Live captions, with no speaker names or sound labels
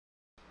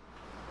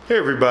Hey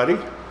everybody,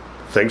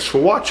 thanks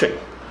for watching.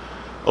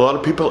 A lot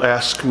of people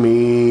ask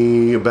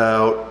me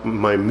about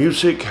my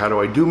music, how do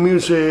I do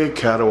music,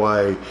 how do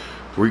I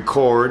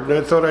record, and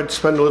I thought I'd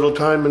spend a little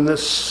time in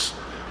this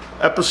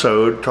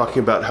episode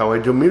talking about how I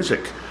do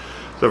music.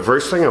 The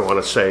first thing I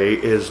want to say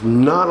is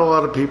not a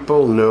lot of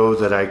people know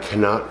that I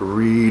cannot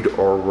read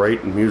or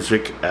write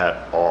music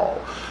at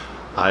all.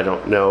 I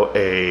don't know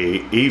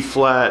a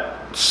E-flat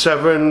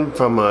 7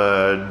 from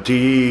a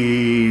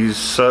D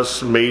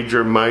sus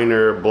major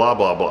minor blah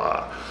blah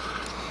blah.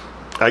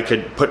 I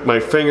could put my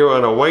finger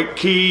on a white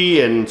key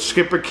and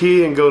skip a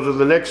key and go to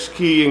the next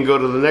key and go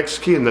to the next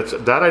key, and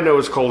that I know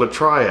is called a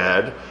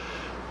triad.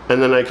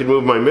 And then I could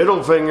move my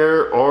middle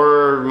finger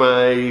or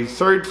my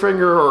third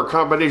finger or a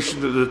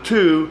combination of the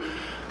two,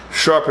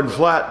 sharp and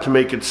flat, to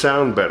make it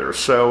sound better.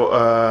 So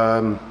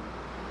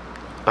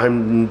I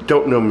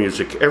don't know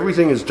music.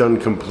 Everything is done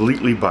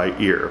completely by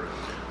ear.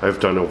 I've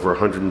done over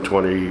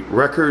 120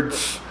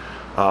 records.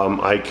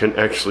 I can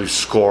actually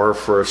score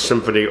for a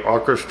symphony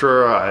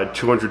orchestra. I had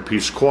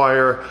 200-piece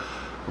choir,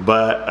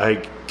 but I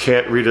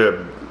can't read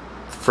a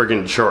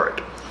friggin'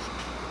 chart.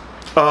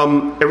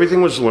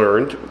 Everything was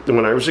learned.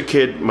 When I was a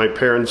kid, my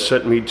parents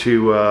sent me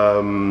to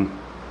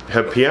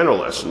have piano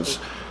lessons.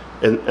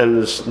 And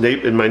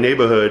in my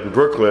neighborhood in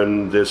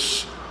Brooklyn,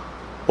 this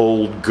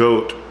old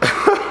goat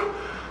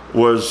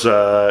was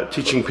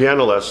teaching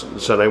piano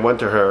lessons, and I went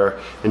to her,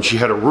 and she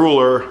had a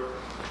ruler,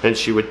 and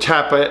she would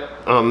tap it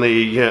on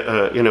the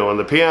on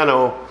the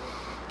piano,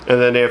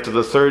 and then after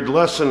the third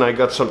lesson, I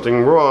got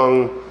something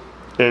wrong,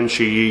 and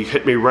she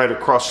hit me right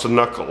across the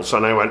knuckles,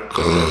 and I went,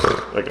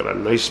 I got a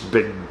nice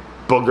big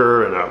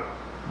booger and a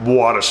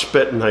wad of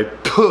spit, and I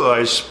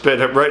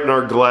spit it right in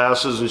her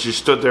glasses, and she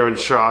stood there in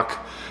shock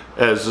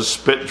as the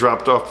spit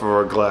dropped off of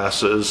her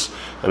glasses,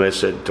 and I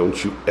said,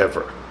 "Don't you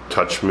ever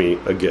touch me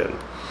again."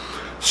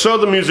 So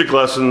the music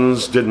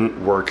lessons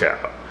didn't work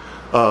out.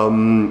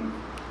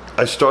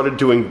 I started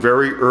doing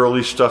very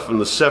early stuff in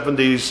the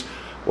 70s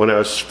when I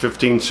was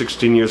 15,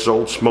 16 years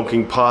old,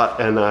 smoking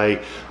pot, and I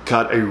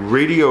got a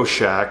Radio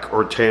Shack,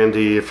 or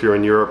Tandy if you're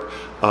in Europe,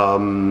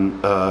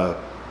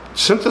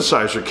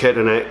 synthesizer kit,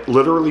 and I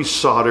literally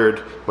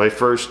soldered my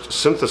first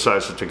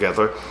synthesizer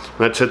together,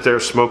 and I'd sit there,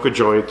 smoke a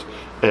joint,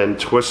 and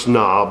twist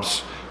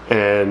knobs,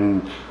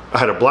 and I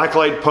had a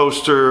blacklight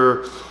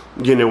poster,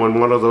 and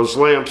one of those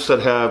lamps that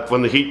have,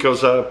 when the heat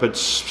goes up, it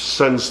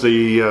sends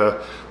the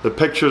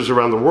pictures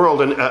around the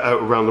world and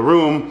around the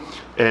room,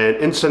 and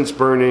incense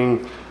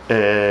burning,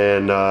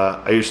 and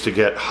I used to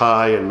get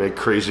high and make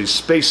crazy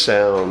space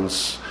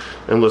sounds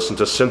and listen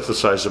to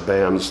synthesizer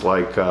bands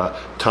like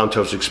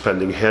Tonto's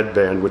Expending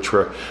Headband, which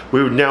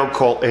we would now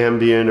call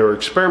ambient or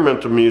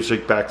experimental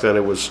music. Back then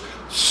it was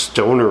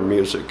stoner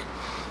music.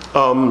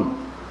 And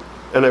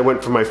I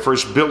went from my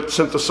first built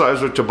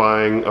synthesizer to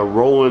buying a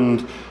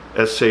Roland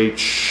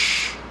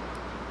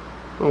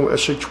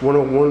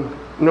SH101.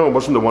 No, it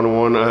wasn't the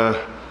 101.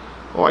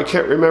 I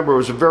can't remember. It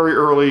was a very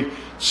early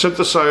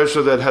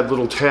synthesizer that had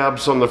little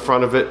tabs on the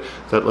front of it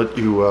that let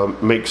you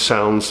make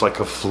sounds like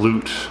a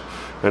flute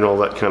and all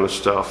that kind of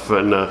stuff.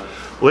 And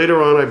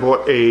later on, I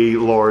bought a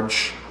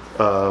large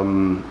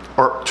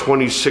ARP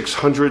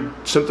 2600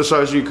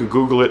 synthesizer. You can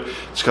Google it.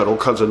 It's got all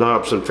kinds of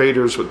knobs and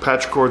faders with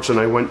patch cords. And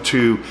I went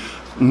to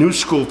New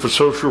School for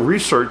Social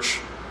Research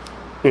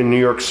in New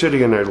York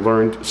City, and I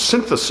learned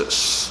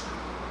synthesis.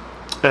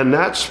 And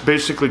that's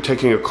basically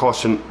taking a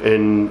course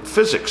in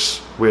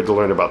physics. We had to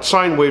learn about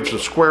sine waves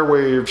and square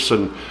waves,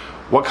 and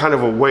what kind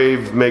of a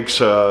wave makes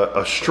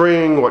a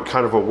string, what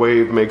kind of a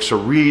wave makes a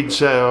reed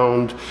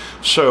sound.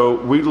 So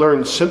we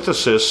learned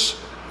synthesis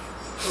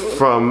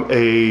from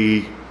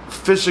a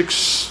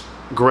physics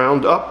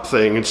ground up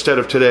thing, instead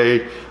of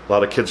today. A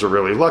lot of kids are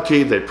really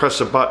lucky. They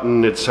press a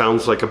button, it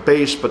sounds like a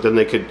bass, but then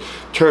they could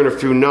turn a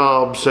few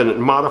knobs and it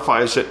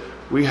modifies it.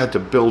 We had to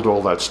build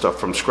all that stuff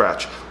from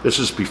scratch. This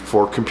is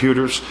before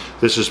computers.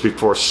 This is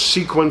before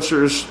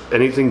sequencers,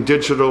 anything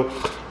digital,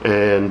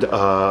 and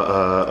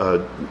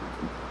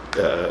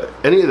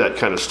any of that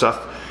kind of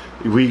stuff.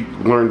 We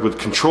learned with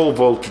control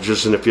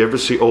voltages, and if you ever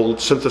see old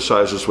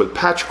synthesizers with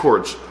patch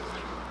cords,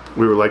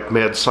 we were like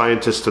mad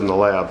scientists in the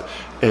lab.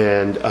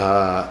 And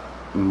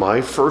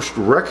my first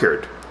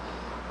record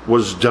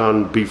was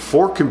done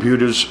before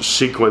computers,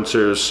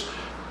 sequencers,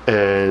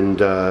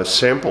 and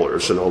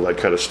samplers and all that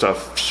kind of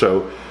stuff.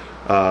 So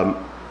by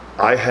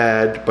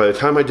the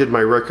time I did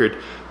my record,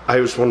 I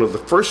was one of the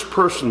first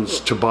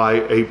persons to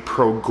buy a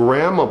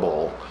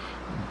programmable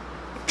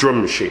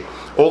drum machine.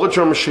 All the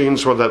drum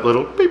machines were that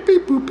little beep,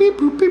 beep, boop, beep,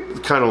 boop,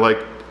 beep, kind of like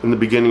in the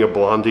beginning of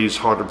Blondie's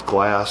Heart of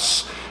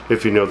Glass,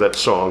 if you know that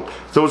song.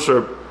 Those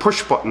are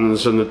push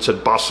buttons, and it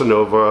said bossa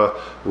nova,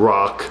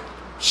 rock,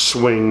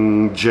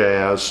 swing,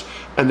 jazz,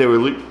 and they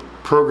were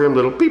programmed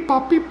little beep,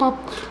 bop, beep, bop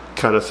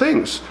kind of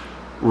things.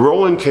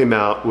 Roland came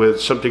out with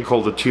something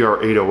called the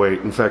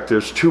TR-808. In fact,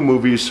 there's two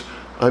movies.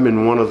 I'm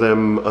in one of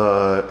them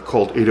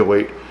called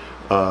 808.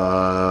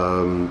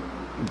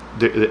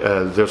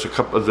 There's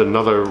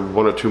another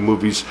one or two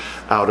movies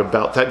out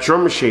about that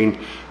drum machine.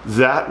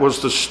 That was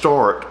the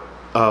start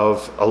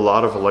of a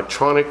lot of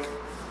electronic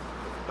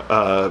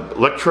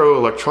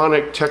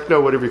electronic,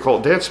 techno, whatever you call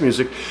it, dance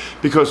music,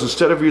 because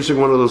instead of using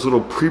one of those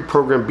little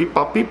pre-programmed beep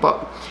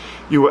bop,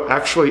 you were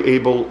actually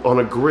able on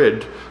a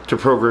grid to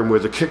program where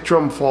the kick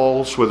drum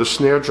falls, where the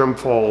snare drum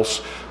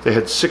falls. They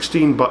had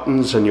 16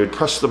 buttons, and you'd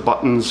press the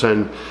buttons,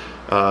 and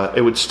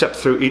it would step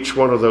through each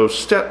one of those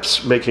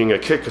steps, making a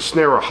kick, a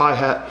snare, a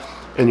hi-hat,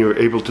 and you were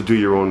able to do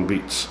your own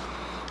beats.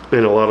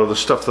 And a lot of the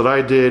stuff that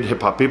I did,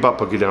 Hip Hop Bebop,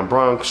 Boogie Down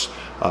Bronx,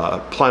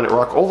 Planet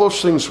Rock, all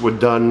those things were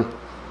done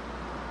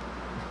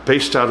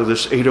based out of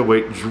this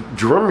 808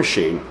 drum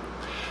machine.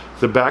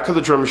 The back of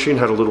the drum machine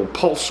had a little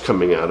pulse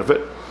coming out of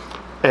it,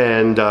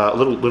 and a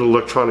little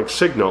electronic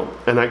signal,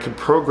 and I could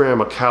program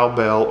a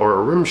cowbell or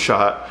a rim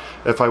shot.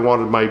 If I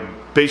wanted my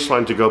bass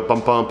line to go bum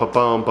bum ba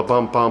bum ba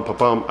bum bum ba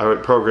bum, I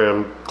would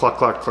program clock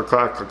clock clock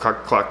clock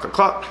clock clock clock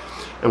clock,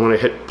 and when I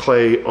hit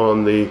play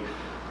on the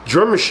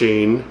drum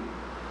machine,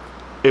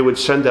 it would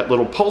send that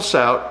little pulse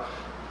out.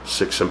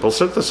 6 simple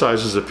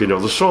synthesizers, if you know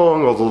the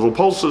song, all the little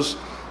pulses.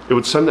 It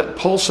would send that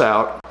pulse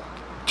out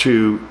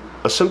to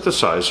a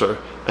synthesizer,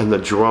 and the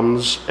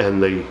drums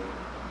and the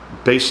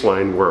bass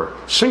line were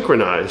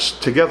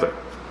synchronized together.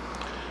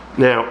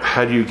 Now,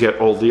 how do you get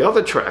all the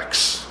other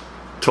tracks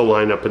to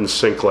line up in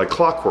sync like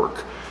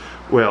clockwork?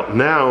 Well,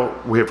 now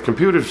we have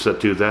computers that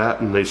do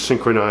that, and they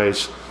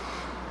synchronize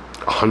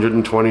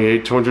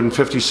 128,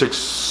 256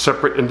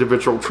 separate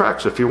individual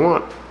tracks if you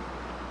want.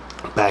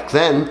 Back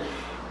then,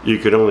 you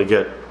could only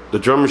get the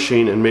drum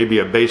machine and maybe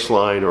a bass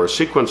line or a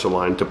sequencer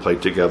line to play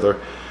together,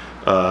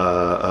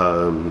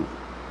 and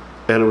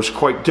it was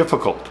quite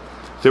difficult.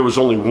 There was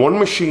only one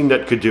machine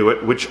that could do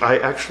it, which I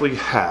actually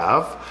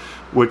have,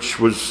 which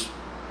was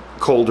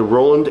called a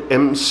Roland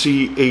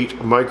MC8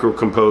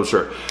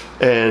 microcomposer,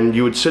 and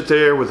you would sit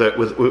there with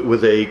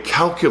a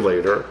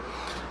calculator,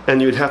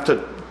 and you'd have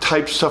to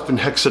type stuff in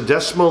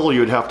hexadecimal.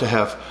 You'd have to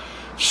have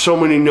so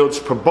many notes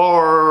per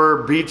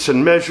bar, beats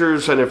and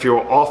measures, and if you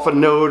were off a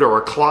note or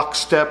a clock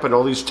step and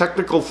all these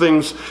technical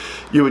things,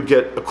 you would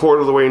get a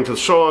quarter of the way into the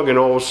song, and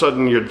all of a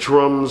sudden your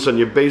drums and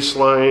your bass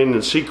line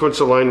and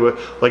sequencer line were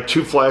like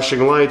two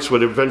flashing lights,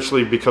 would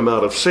eventually become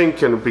out of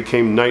sync, and it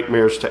became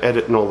nightmares to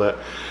edit and all that.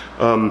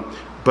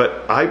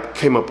 But I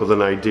came up with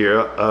an idea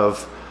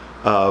of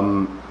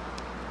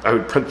I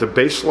would print the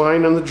bass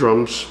line and the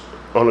drums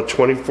on a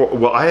 24,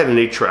 well, I had an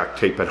 8-track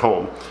tape at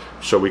home,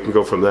 so we can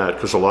go from that,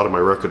 because a lot of my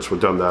records were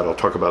done that, I'll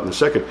talk about in a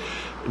second.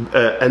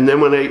 And then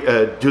when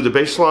I do the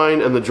bass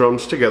line and the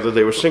drums together,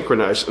 they were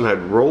synchronized, and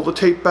I'd roll the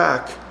tape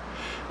back,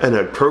 and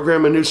I'd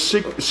program a new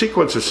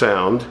sequencer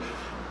sound,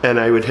 and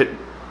I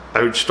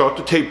would start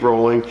the tape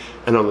rolling,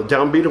 and on the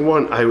downbeat of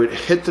 1, I would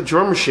hit the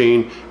drum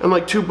machine, and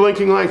like 2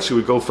 blinking lights, it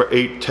would go for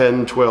 8,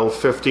 10, 12,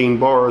 15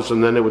 bars,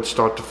 and then it would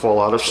start to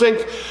fall out of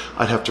sync.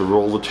 I'd have to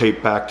roll the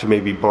tape back to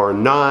maybe bar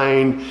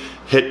 9,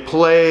 hit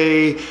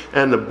play,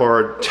 and the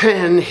bar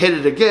 10, hit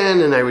it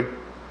again, and I would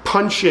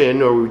punch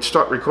in, or we'd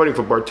start recording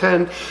for bar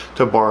 10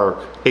 to bar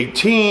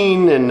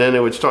 18, and then it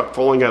would start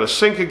falling out of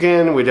sync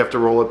again. We'd have to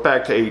roll it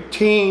back to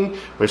 18.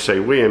 We say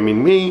we, I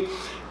mean me,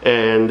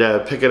 and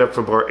pick it up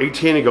from bar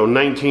 18 and go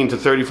 19 to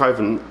 35,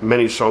 and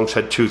many songs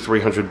had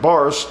 200-300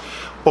 bars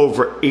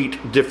over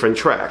 8 different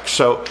tracks.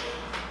 So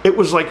it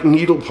was like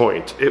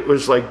needlepoint. It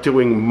was like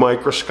doing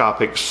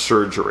microscopic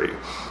surgery.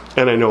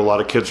 And I know a lot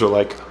of kids are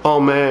like, oh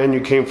man, you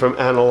came from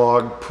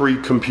analog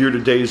pre-computer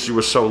days, you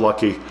were so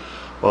lucky.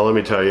 Well, let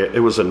me tell you, it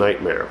was a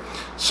nightmare.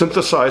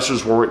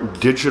 Synthesizers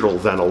weren't digital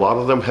then. A lot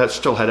of them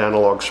still had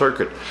analog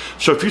circuit.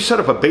 So if you set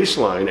up a bass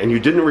line and you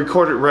didn't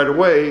record it right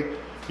away,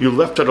 you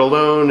left it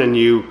alone and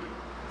you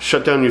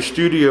shut down your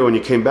studio and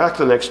you came back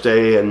the next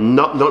day and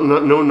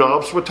no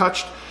knobs were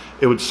touched,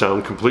 it would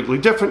sound completely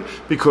different,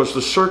 because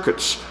the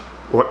circuits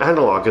were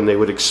analog and they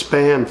would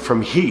expand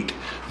from heat.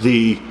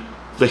 The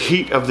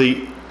heat of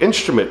the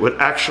instrument would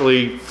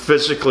actually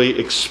physically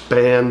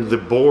expand the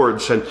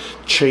boards and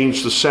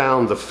change the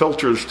sound. The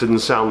filters didn't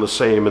sound the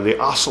same, and the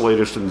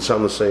oscillators didn't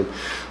sound the same.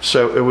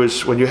 So it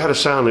was, when you had a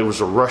sound, it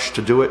was a rush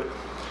to do it.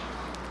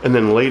 And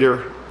then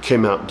later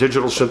came out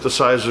digital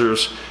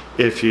synthesizers.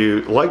 If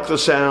you liked the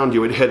sound,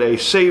 you would hit a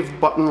save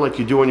button like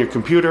you do on your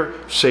computer,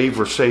 save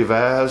or save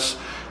as,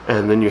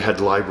 and then you had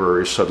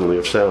libraries suddenly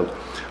of sound.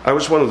 I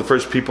was one of the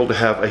first people to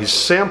have a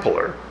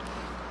sampler,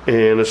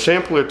 and a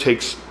sampler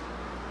takes,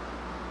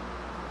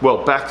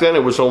 well, back then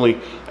it was only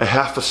a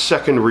half a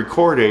second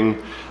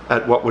recording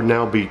at what would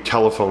now be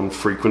telephone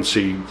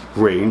frequency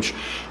range,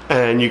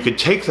 and you could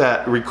take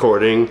that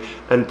recording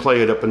and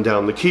play it up and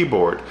down the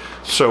keyboard.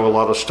 So a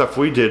lot of stuff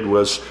we did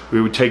was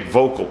we would take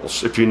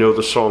vocals, if you know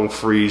the song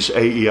Freeze,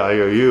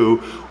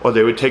 A-E-I-O-U, or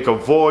they would take a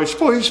voice,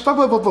 voice,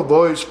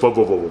 voice,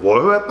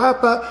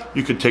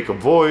 you could take a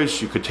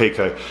voice, you could take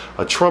a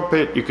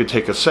trumpet, you could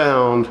take a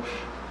sound,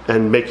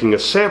 and making a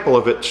sample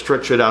of it,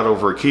 stretch it out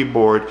over a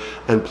keyboard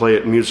and play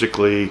it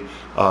musically.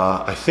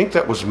 I think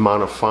that was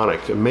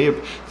monophonic. It may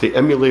have, the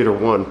Emulator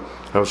 1.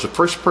 I was the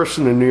first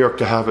person in New York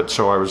to have it,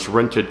 so I was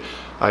rented.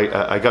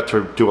 I got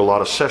to do a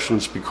lot of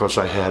sessions because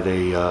I had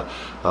a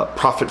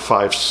Prophet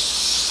 5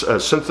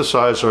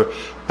 synthesizer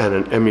and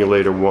an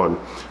Emulator 1.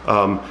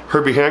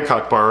 Herbie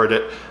Hancock borrowed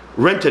it,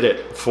 rented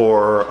it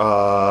for,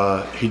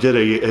 he did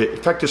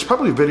in fact, there's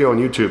probably a video on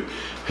YouTube.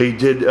 He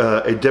did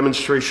a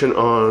demonstration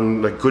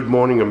on like Good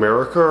Morning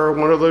America or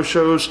one of those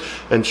shows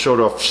and showed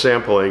off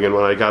sampling, and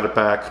when I got it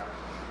back,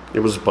 it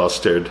was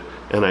busted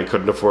and I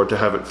couldn't afford to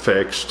have it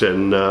fixed.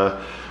 And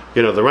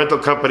you know, the rental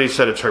company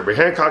said it's Herbie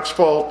Hancock's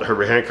fault.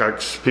 Herbie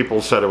Hancock's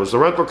people said it was the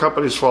rental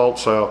company's fault,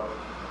 so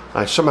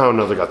I somehow or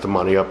another got the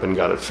money up and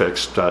got it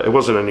fixed. It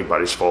wasn't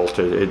anybody's fault,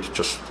 it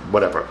just,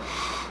 whatever.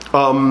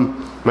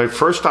 My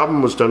first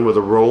album was done with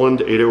a Roland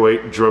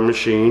 808 drum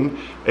machine,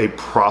 a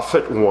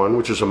Prophet 1,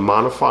 which is a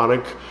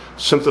monophonic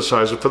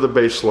synthesizer for the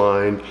bass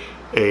line,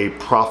 a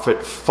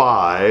Prophet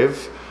 5,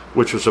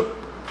 which was a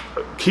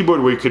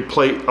keyboard where you could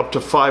play up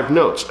to 5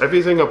 notes.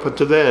 Everything up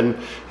until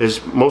then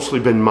has mostly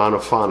been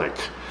monophonic.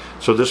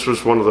 So this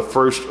was one of the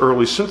first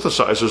early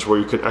synthesizers where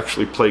you could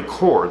actually play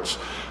chords.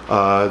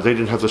 They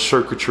didn't have the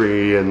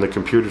circuitry and the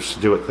computers to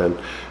do it then.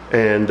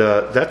 And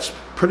that's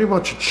pretty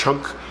much a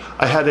chunk.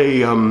 I had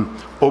a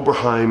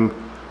Oberheim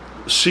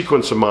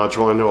sequencer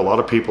module. I know a lot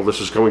of people,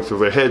 this is going through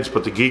their heads,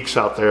 but the geeks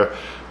out there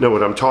know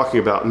what I'm talking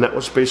about. And that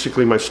was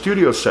basically my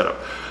studio setup.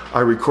 I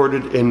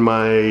recorded in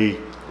my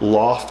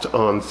loft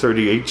on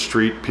 38th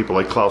Street. People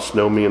like Klaus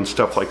Nomi and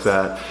stuff like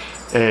that.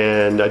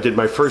 And I did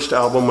my first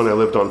album when I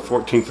lived on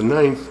 14th and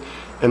 9th,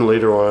 and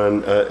later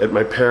on at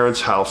my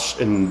parents' house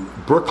in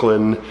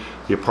Brooklyn,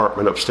 the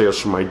apartment upstairs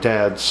from my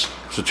dad's.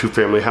 It was a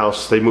 2-family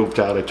house. They moved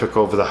out. I took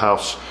over the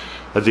house,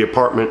 the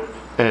apartment,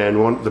 and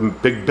the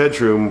big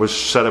bedroom was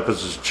set up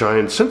as this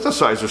giant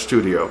synthesizer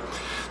studio.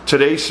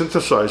 Today,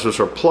 synthesizers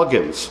are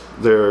plugins.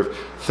 They're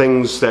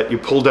things that you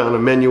pull down a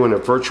menu and a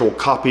virtual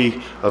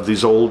copy of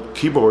these old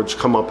keyboards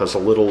come up as a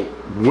little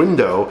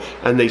window,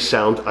 and they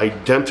sound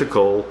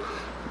identical.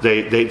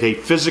 They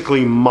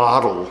physically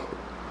model,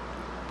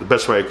 the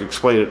best way I could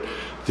explain it,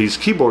 these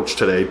keyboards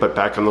today. But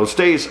back in those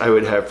days, I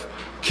would have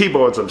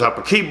keyboards on top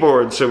of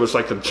keyboards. It was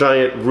like a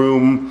giant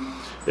room.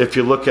 If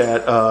you look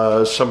at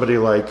somebody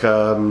like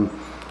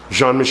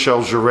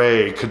Jean-Michel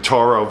Jarre,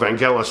 Kitaro,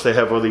 Vangelis, they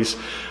have all these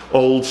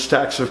old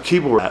stacks of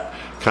keyboard, that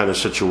kind of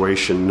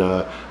situation.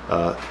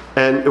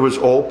 And it was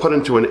all put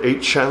into an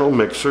 8-channel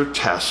mixer,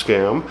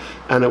 Tascam,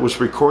 and it was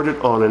recorded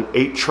on an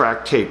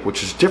 8-track tape,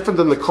 which is different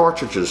than the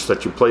cartridges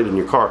that you played in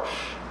your car.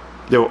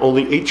 There were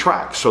only 8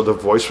 tracks, so the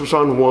voice was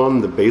on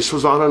one, the bass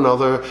was on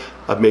another,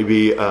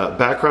 maybe a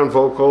background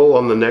vocal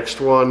on the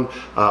next one,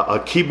 a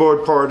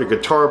keyboard part, a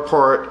guitar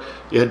part.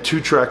 You had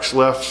 2 tracks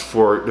left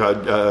for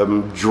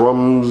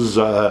drums,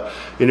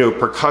 you know,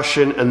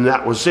 percussion, and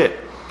that was it.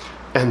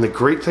 And the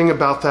great thing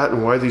about that,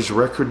 and why these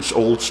records,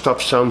 old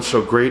stuff, sounds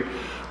so great,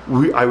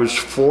 I was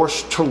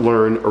forced to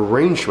learn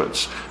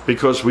arrangements,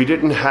 because we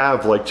didn't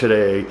have, like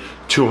today,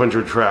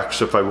 200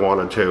 tracks if I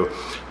wanted to.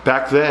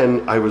 Back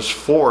then, I was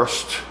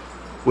forced,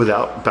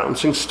 without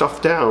bouncing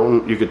stuff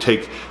down, you could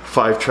take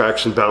 5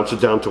 tracks and bounce it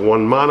down to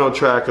 1 mono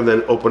track and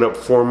then open up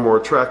 4 more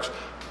tracks.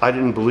 I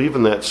didn't believe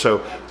in that,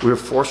 so we were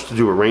forced to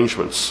do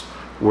arrangements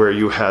where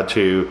you had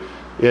to,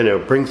 you know,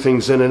 bring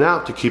things in and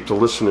out to keep the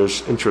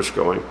listener's interest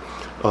going.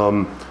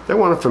 They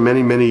wanted for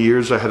many, many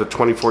years. I had a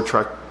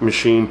 24-track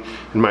machine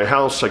in my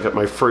house. I got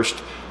my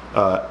first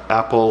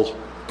Apple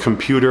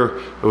computer.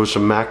 It was a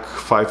Mac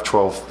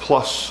 512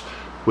 Plus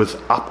with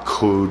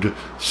opcode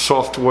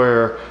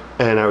software,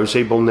 and I was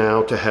able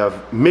now to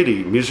have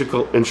MIDI,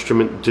 musical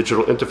instrument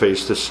digital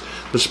interface,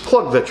 this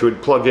plug that you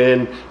would plug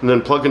in and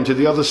then plug into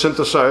the other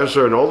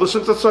synthesizer and all the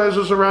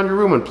synthesizers around your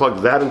room and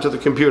plug that into the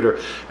computer,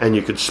 and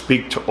you could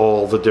speak to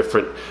all the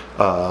different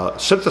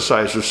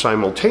synthesizers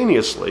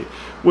simultaneously,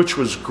 which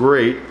was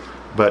great.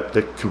 But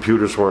the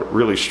computers weren't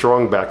really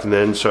strong back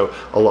then, so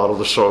a lot of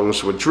the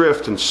songs would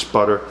drift and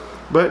sputter.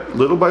 But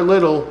little by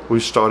little, we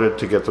started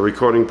to get the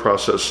recording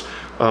process.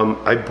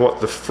 I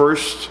bought the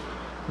first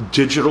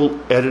digital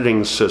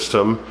editing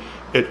system.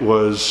 It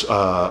was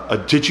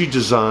a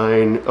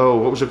DigiDesign,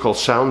 what was it called?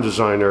 Sound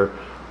Designer.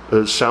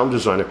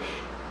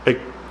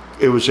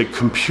 It was a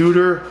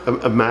computer,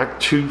 a Mac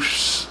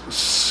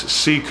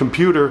 2C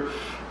computer,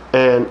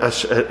 and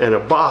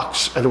a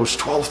box, and it was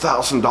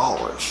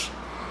 $12,000.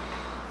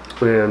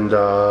 And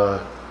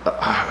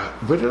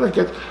where did I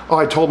get? Oh,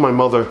 I told my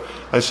mother,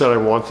 I said, I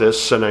want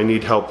this and I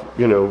need help,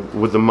 you know,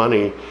 with the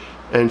money.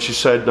 And she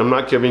said, I'm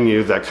not giving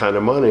you that kind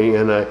of money.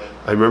 And I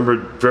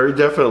remembered very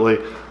definitely,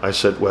 I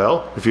said,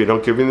 well, if you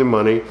don't give me the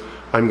money,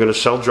 I'm going to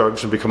sell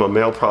drugs and become a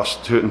male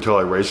prostitute until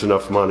I raise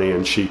enough money.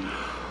 And she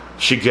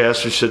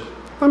gasped. She said,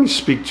 let me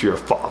speak to your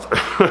father.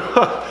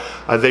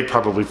 They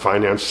probably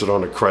financed it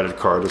on a credit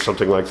card or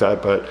something like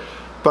that. But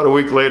about a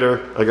week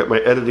later, I got my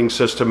editing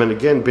system. And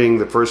again, being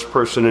the first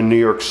person in New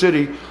York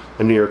City,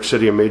 a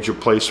major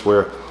place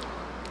where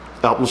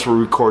albums were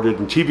recorded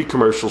and TV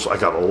commercials, I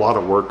got a lot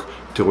of work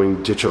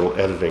doing digital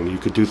editing. You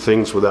could do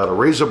things without a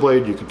razor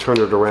blade. You could turn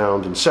it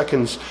around in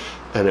seconds,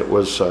 and it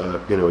was,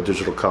 you know, a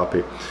digital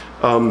copy.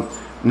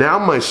 Now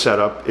my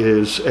setup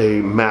is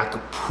a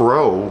Mac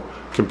Pro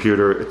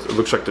computer. It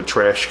looks like the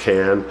trash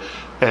can,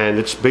 and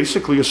it's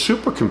basically a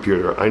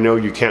supercomputer. I know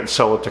you can't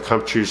sell it to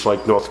countries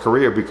like North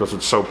Korea because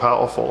it's so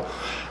powerful,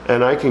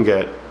 and I can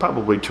get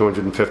probably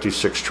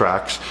 256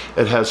 tracks.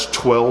 It has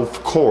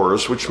 12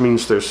 cores, which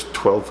means there's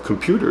 12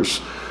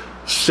 computers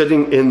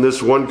sitting in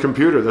this one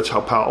computer. That's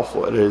how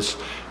powerful it is.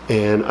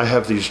 And I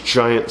have these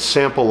giant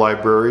sample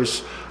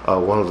libraries.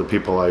 One of the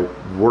people I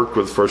worked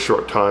with for a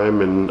short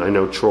time, and I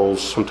know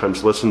Trolls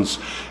sometimes listens,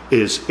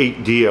 is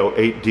 8Dio,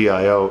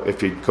 8DIO.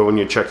 If you go and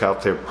you check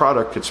out their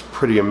product, it's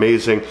pretty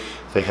amazing.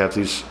 They have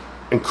these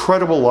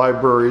incredible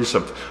libraries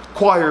of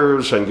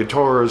choirs and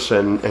guitars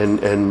and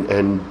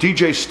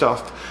DJ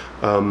stuff.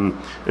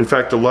 In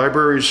fact, the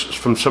libraries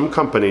from some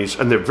companies,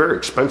 and they're very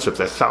expensive,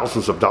 they're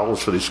thousands of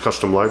dollars for these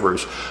custom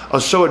libraries,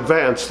 are so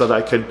advanced that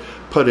I could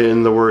put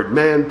in the word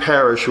Man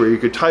Parish, where you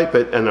could type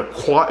it, and a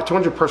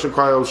 200-person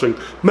choir will sing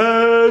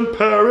Man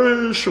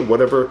Parish, or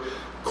whatever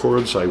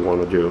chords I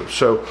want to do.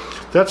 So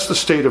that's the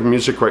state of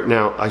music right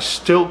now. I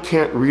still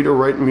can't read or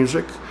write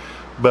music,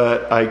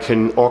 but I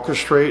can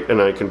orchestrate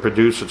and I can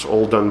produce. It's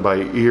all done by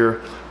ear.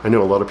 I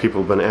know a lot of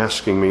people have been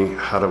asking me,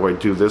 how do I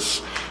do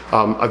this?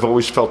 I've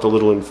always felt a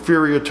little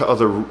inferior to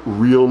other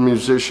real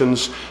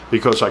musicians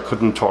because I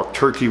couldn't talk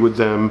turkey with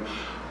them,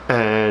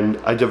 and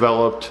I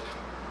developed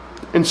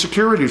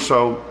insecurity,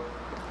 so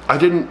I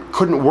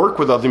couldn't work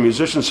with other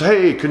musicians.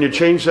 Hey, can you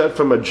change that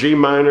from a G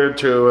minor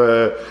to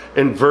a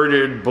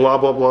inverted blah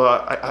blah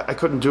blah? I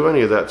couldn't do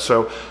any of that,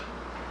 so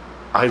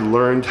I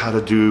learned how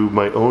to do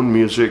my own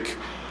music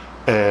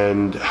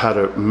and how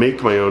to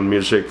make my own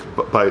music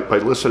by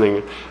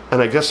listening.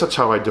 And I guess that's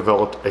how I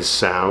developed a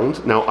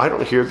sound. Now, I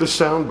don't hear this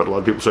sound, but a lot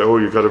of people say, oh,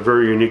 you've got a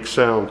very unique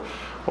sound.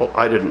 Well,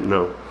 I didn't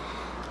know.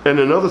 And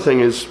another thing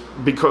is,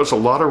 because a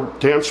lot of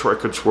dance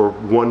records were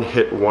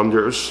one-hit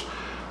wonders,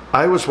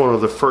 I was one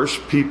of the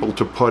first people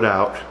to put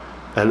out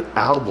an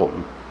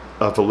album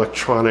of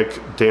electronic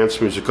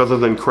dance music, other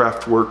than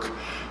Kraftwerk.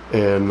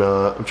 And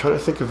I'm trying to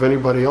think of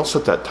anybody else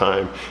at that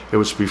time. It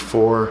was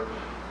before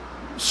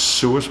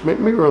Suicide,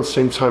 maybe around the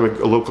same time,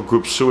 a local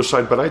group,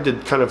 Suicide, but I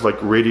did kind of like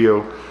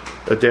radio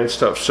dance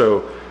stuff.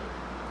 So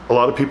a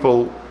lot of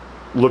people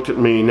look at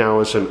me now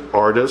as an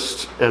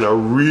artist and a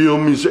real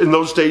musician. In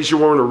those days, you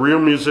weren't a real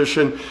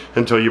musician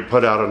until you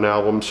put out an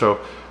album. So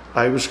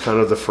I was kind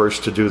of the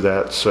first to do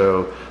that.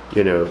 So,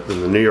 you know,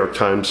 the New York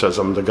Times says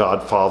I'm the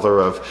godfather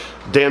of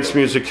dance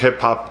music, hip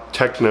hop,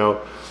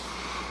 techno.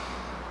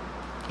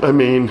 I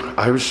mean,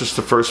 I was just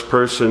the first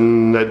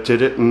person that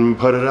did it and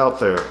put it out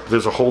there.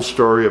 There's a whole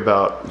story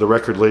about the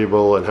record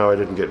label and how I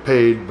didn't get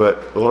paid,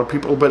 but a lot of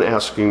people have been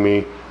asking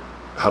me,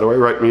 how do I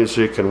write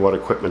music and what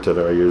equipment did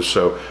I use?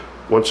 So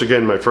once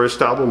again, my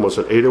first album was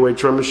an 808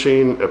 drum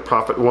machine, a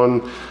Prophet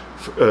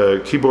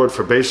 1 keyboard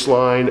for bass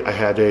line. I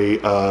had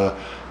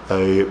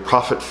a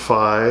Prophet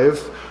 5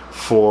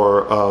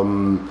 for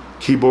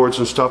keyboards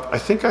and stuff. I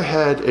think I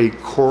had a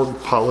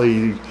Korg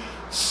Poly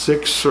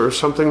 6 or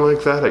something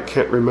like that, I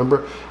can't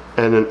remember,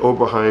 and an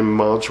Oberheim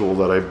module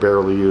that I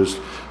barely used.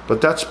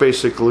 But that's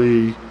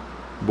basically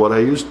what I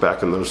used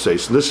back in those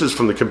days. And this is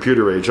from the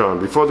computer age on.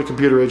 Before the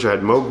computer age, I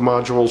had Moog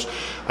modules,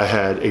 I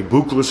had a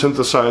Buchla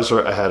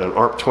synthesizer, I had an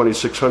ARP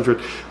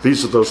 2600.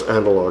 These are those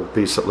analog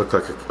beasts that look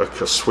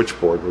like a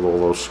switchboard with all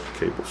those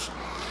cables.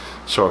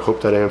 So I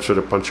hope that answered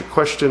a bunch of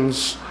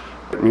questions.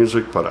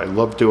 Music, but I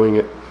love doing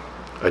it.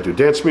 I do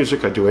dance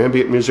music, I do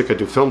ambient music, I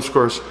do film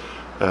scores.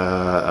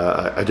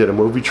 I did a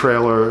movie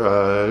trailer,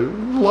 a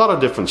lot of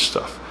different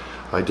stuff.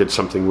 I did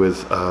something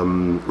with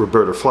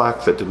Roberta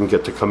Flack that didn't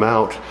get to come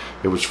out.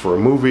 It was for a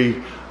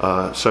movie.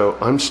 So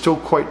I'm still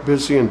quite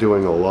busy and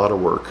doing a lot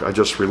of work. I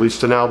just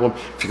released an album.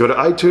 If you go to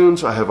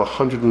iTunes, I have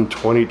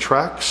 120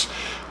 tracks.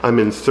 I'm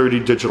in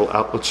 30 digital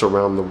outlets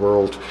around the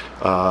world.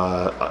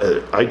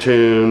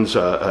 iTunes,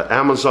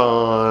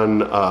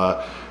 Amazon,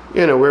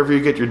 you know, wherever you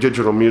get your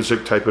digital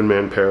music, type in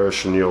Man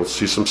Parish and you'll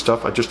see some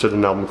stuff. I just did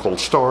an album called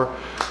Star.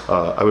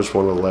 I was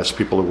one of the last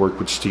people to work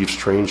with Steve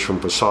Strange from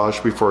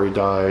Visage before he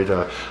died.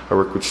 I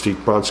worked with Steve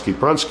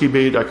Bronski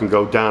Beat. I can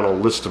go down a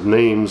list of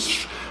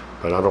names,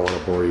 but I don't want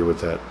to bore you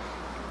with that.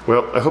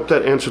 Well, I hope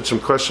that answered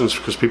some questions,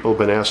 because people have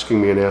been asking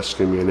me and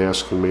asking me and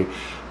asking me.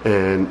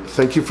 And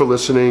thank you for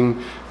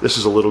listening. This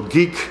is a little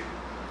geek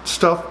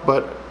stuff,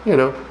 but, you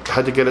know,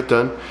 had to get it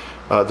done.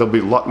 There'll be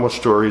a lot more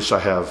stories. I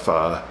have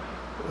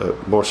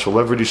more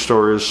celebrity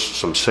stories,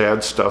 some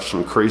sad stuff,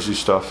 some crazy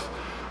stuff.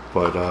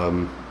 But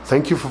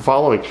thank you for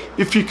following.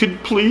 If you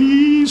could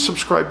please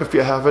subscribe if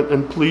you haven't,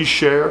 and please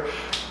share.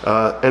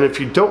 And if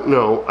you don't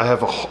know, I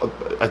have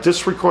at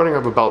this recording I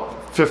have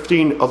about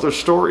 15 other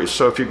stories.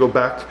 So if you go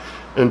back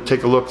and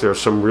take a look, there are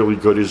some really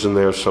goodies in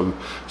there, some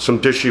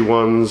dishy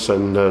ones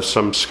and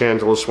some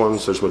scandalous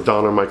ones. There's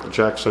Madonna, Michael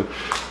Jackson,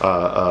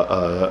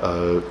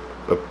 a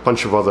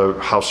bunch of other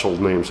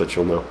household names that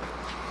you'll know.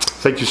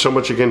 Thank you so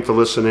much again for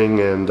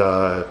listening, and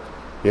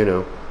you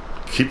know,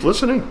 keep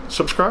listening.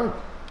 Subscribe.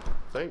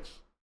 Thanks.